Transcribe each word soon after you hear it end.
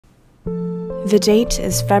The date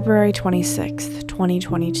is February 26th,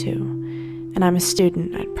 2022, and I'm a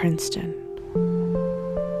student at Princeton.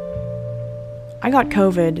 I got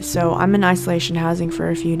COVID, so I'm in isolation housing for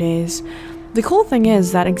a few days. The cool thing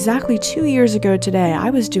is that exactly 2 years ago today, I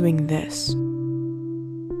was doing this.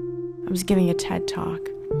 I was giving a TED Talk.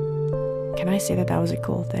 Can I say that that was a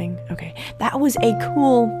cool thing? Okay, that was a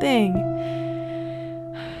cool thing.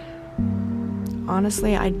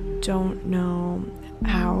 Honestly, I don't know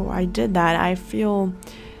how I did that. I feel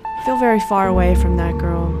very far away from that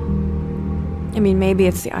girl. I mean, maybe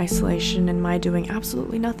it's the isolation and my doing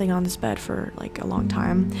absolutely nothing on this bed for like a long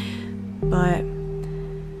time, but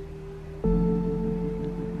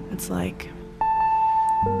it's like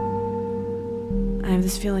I have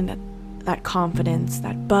this feeling that confidence,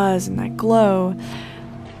 that buzz, and that glow,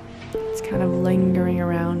 it's kind of lingering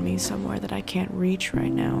around me somewhere that I can't reach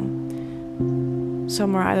right now.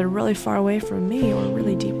 Somewhere either really far away from me or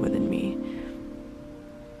really deep within me.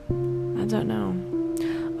 I don't know.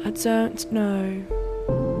 I don't know.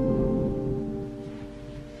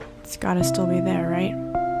 It's gotta still be there, right?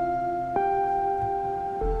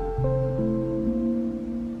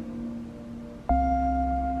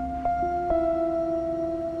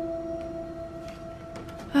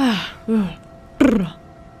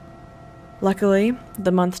 Luckily,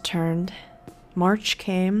 the month turned. March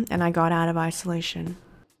came, and I got out of isolation.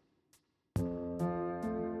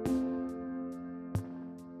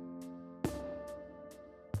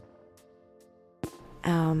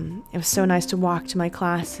 It was so nice to walk to my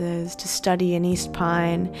classes, to study in East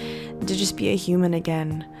Pine, to just be a human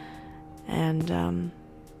again, and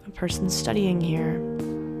a person studying here.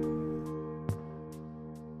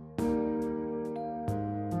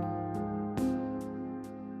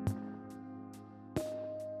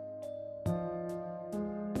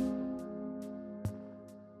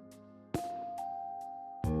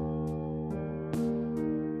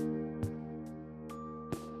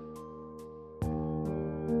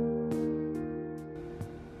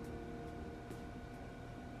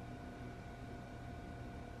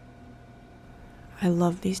 I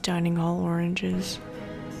love these dining hall oranges.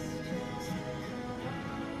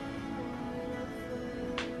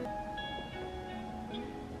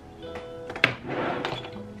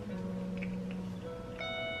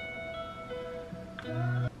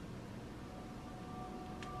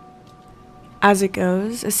 As it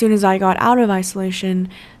goes, as soon as I got out of isolation,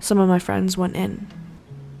 some of my friends went in.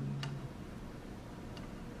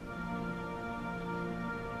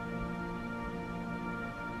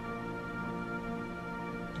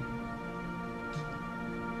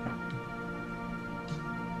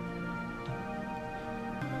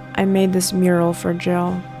 I made this mural for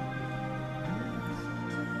Jill.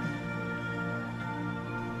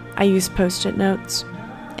 I used post-it notes,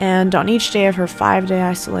 and on each day of her 5-day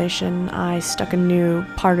isolation, I stuck a new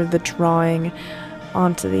part of the drawing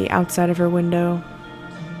onto the outside of her window.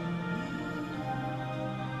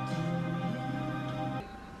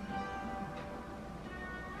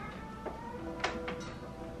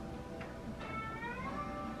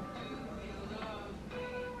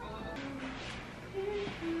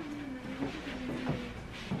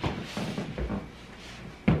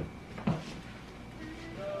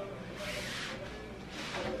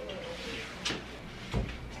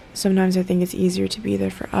 Sometimes I think it's easier to be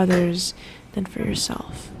there for others than for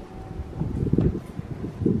yourself.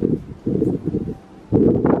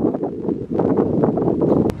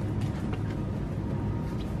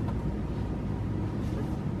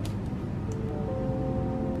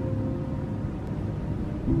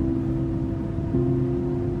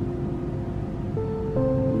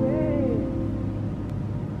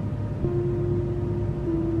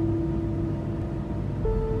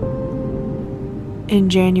 In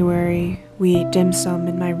January, we ate dim sum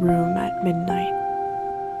in my room at midnight.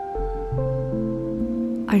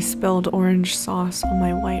 I spilled orange sauce on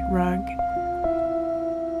my white rug.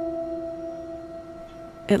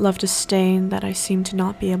 It left a stain that I seemed to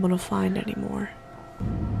not be able to find anymore.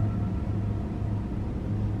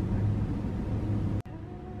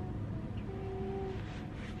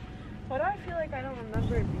 Why do I feel like I don't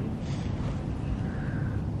remember it being?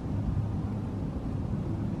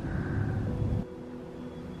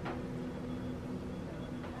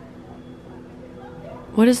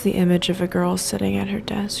 What is the image of a girl sitting at her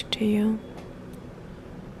desk to you?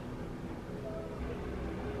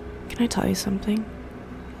 Can I tell you something?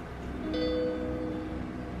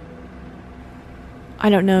 I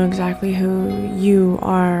don't know exactly who you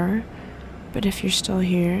are, but if you're still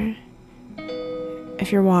here,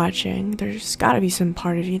 if you're watching, there's gotta be some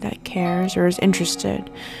part of you that cares or is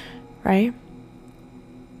interested, right?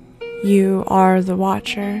 You are the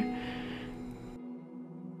watcher.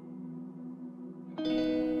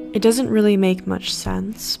 It doesn't really make much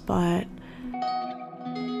sense, but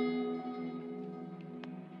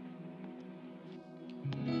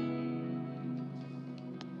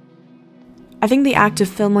I think the act of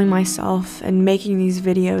filming myself and making these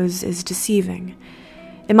videos is deceiving.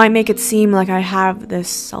 It might make it seem like I have this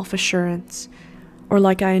self-assurance, or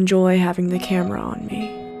like I enjoy having the camera on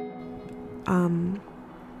me.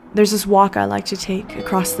 There's this walk I like to take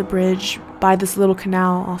across the bridge by this little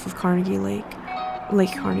canal off of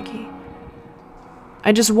Lake Carnegie.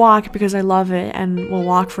 I just walk because I love it and will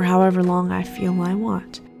walk for however long I feel I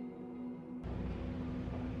want.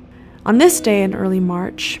 On this day in early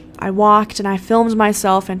March, I walked and I filmed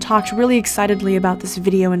myself and talked really excitedly about this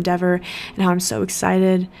video endeavor and how I'm so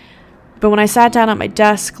excited. But when I sat down at my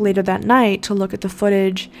desk later that night to look at the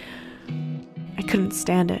footage, I couldn't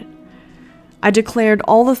stand it. I declared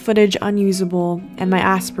all the footage unusable and my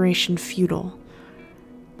aspiration futile.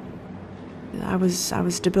 I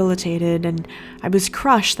was debilitated, and I was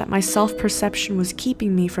crushed that my self-perception was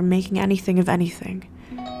keeping me from making anything of anything.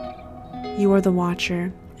 You are the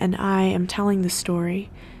watcher, and I am telling the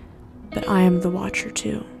story, but I am the watcher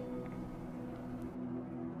too.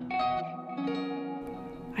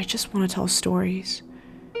 I just want to tell stories.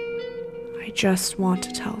 I just want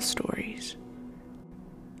to tell stories.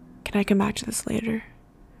 Can I come back to this later?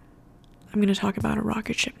 I'm going to talk about a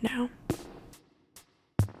rocket ship now.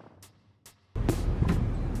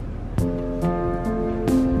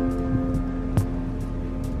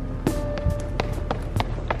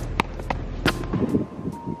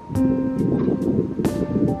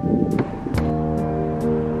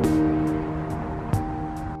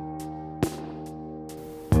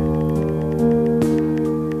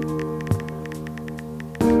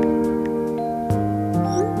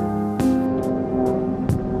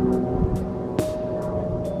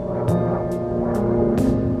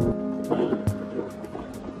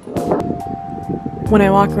 When I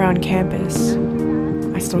walk around campus,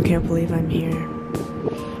 I still can't believe I'm here.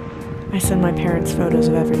 I send my parents photos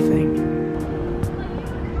of everything.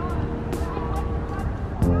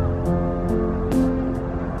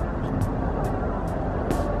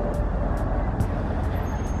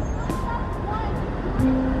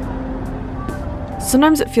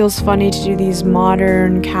 Sometimes it feels funny to do these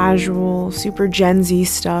modern, casual, super Gen Z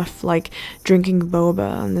stuff like drinking boba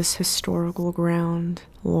on this historical ground.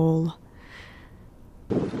 Lol.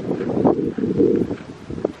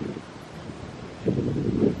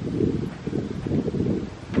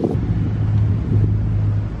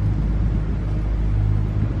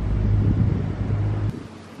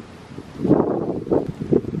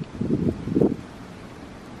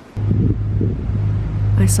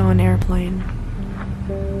 I saw an airplane.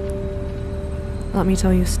 Let me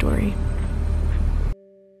tell you a story.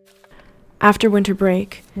 After winter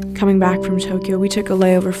break, coming back from Tokyo, we took a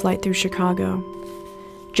layover flight through Chicago.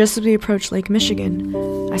 Just as we approached Lake Michigan,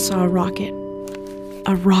 I saw a rocket.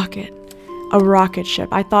 A rocket. A rocket ship.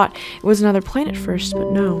 I thought it was another plane at first,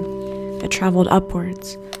 but no. It traveled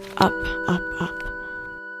upwards. Up, up, up.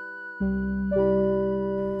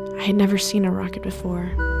 I had never seen a rocket before.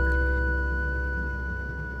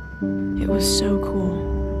 It was so cool.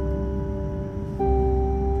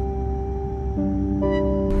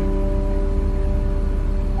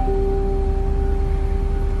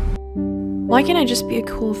 Why can't I just be a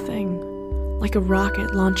cool thing? Like a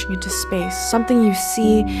rocket launching into space, something you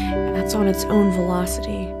see and that's on its own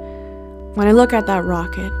velocity. When I look at that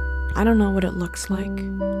rocket, I don't know what it looks like.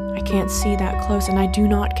 I can't see that close, and I do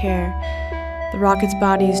not care. The rocket's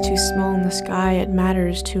body is too small in the sky, it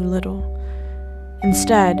matters too little.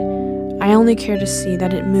 Instead, I only care to see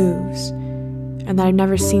that it moves, and that I've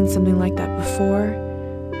never seen something like that before,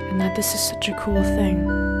 and that this is such a cool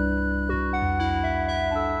thing.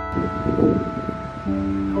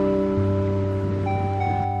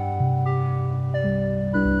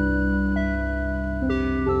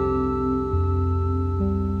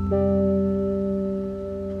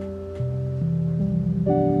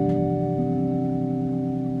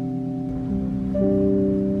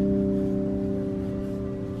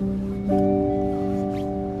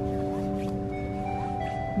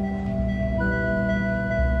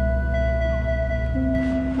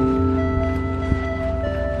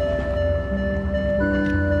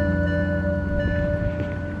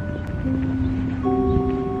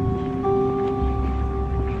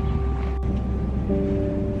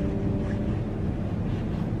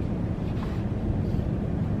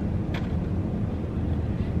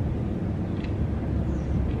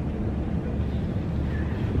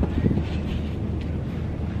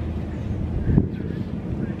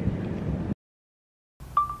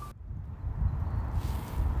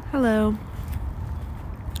 Hello.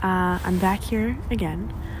 I'm back here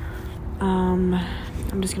again.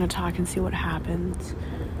 I'm just gonna talk and see what happens.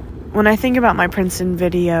 When I think about my Princeton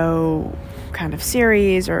video kind of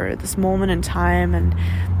series, or this moment in time, and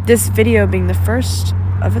this video being the first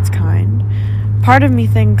of its kind, part of me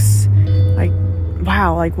thinks, like,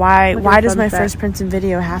 wow, like why does my first Princeton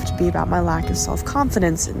video have to be about my lack of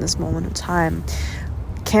self-confidence in this moment in time?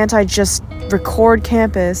 Can't I just record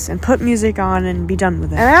campus and put music on and be done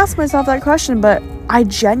with it? And I asked myself that question, but I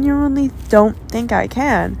genuinely don't think I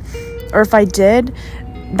can. Or if I did,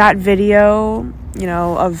 that video, you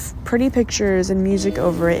know, of pretty pictures and music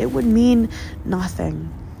over it, it would mean nothing.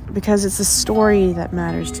 Because it's a story that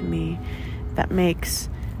matters to me, that makes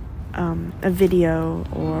a video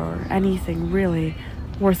or anything really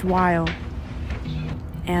worthwhile.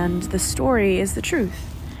 And the story is the truth.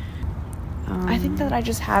 I think that I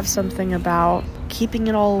just have something about keeping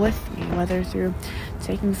it all with me, whether through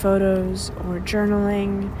taking photos or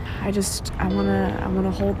journaling. I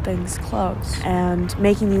wanna hold things close. And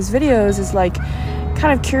making these videos is like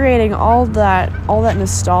kind of curating all that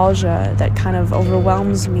nostalgia that kind of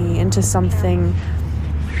overwhelms me into something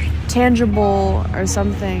tangible or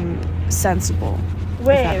something sensible. If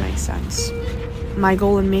that makes sense. My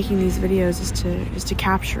goal in making these videos is to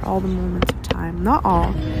capture all the moments of time, not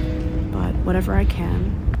all, but whatever I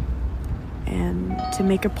can, and to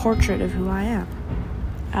make a portrait of who I am.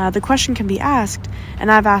 The question can be asked,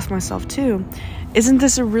 and I've asked myself too, isn't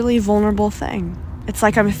this a really vulnerable thing? It's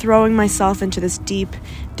like I'm throwing myself into this deep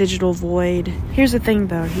digital void. Here's the thing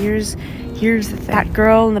though, here's the thing. That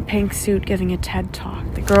girl in the pink suit giving a TED talk,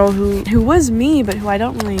 the girl who was me but who I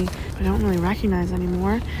don't really recognize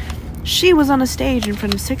anymore. She was on a stage in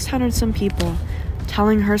front of 600 some people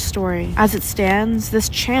telling her story. As it stands, this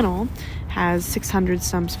channel has 600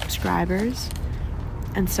 some subscribers.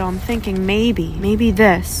 And so I'm thinking maybe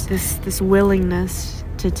this willingness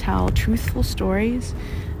to tell truthful stories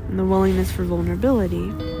and the willingness for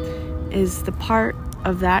vulnerability is the part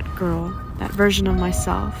of that girl, that version of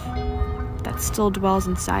myself that still dwells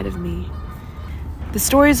inside of me. The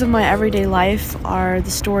stories of my everyday life are the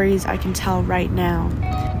stories I can tell right now.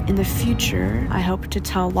 In the future, I hope to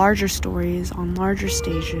tell larger stories on larger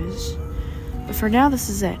stages. But for now, this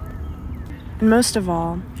is it. And most of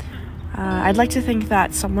all, I'd like to think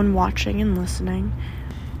that someone watching and listening,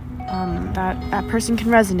 that person can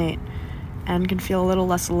resonate and can feel a little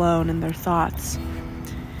less alone in their thoughts.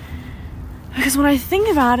 Because when I think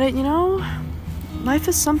about it, you know, life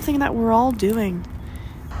is something that we're all doing.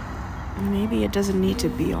 And maybe it doesn't need to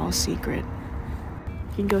be all secret.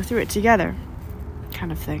 You can go through it together,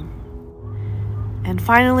 kind of thing. And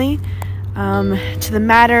finally, to the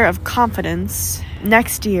matter of confidence,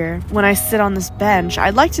 next year, when I sit on this bench,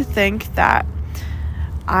 I'd like to think that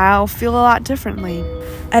I'll feel a lot differently.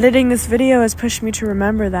 Editing this video has pushed me to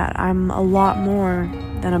remember that I'm a lot more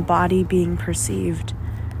than a body being perceived.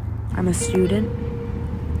 I'm a student,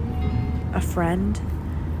 a friend,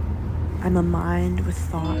 I'm a mind with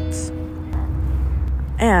thoughts.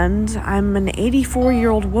 And I'm an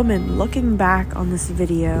 84-year-old woman looking back on this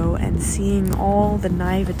video and seeing all the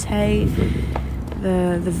naivete,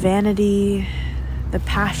 the vanity, the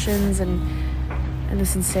passions, and the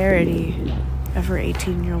sincerity of her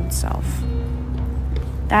 18-year-old self.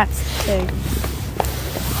 That's the thing.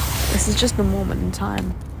 This is just a moment in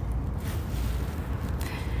time.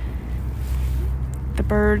 The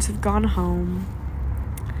birds have gone home,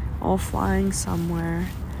 all flying somewhere.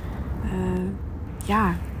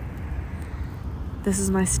 Yeah, this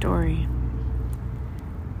is my story.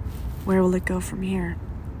 Where will it go from here?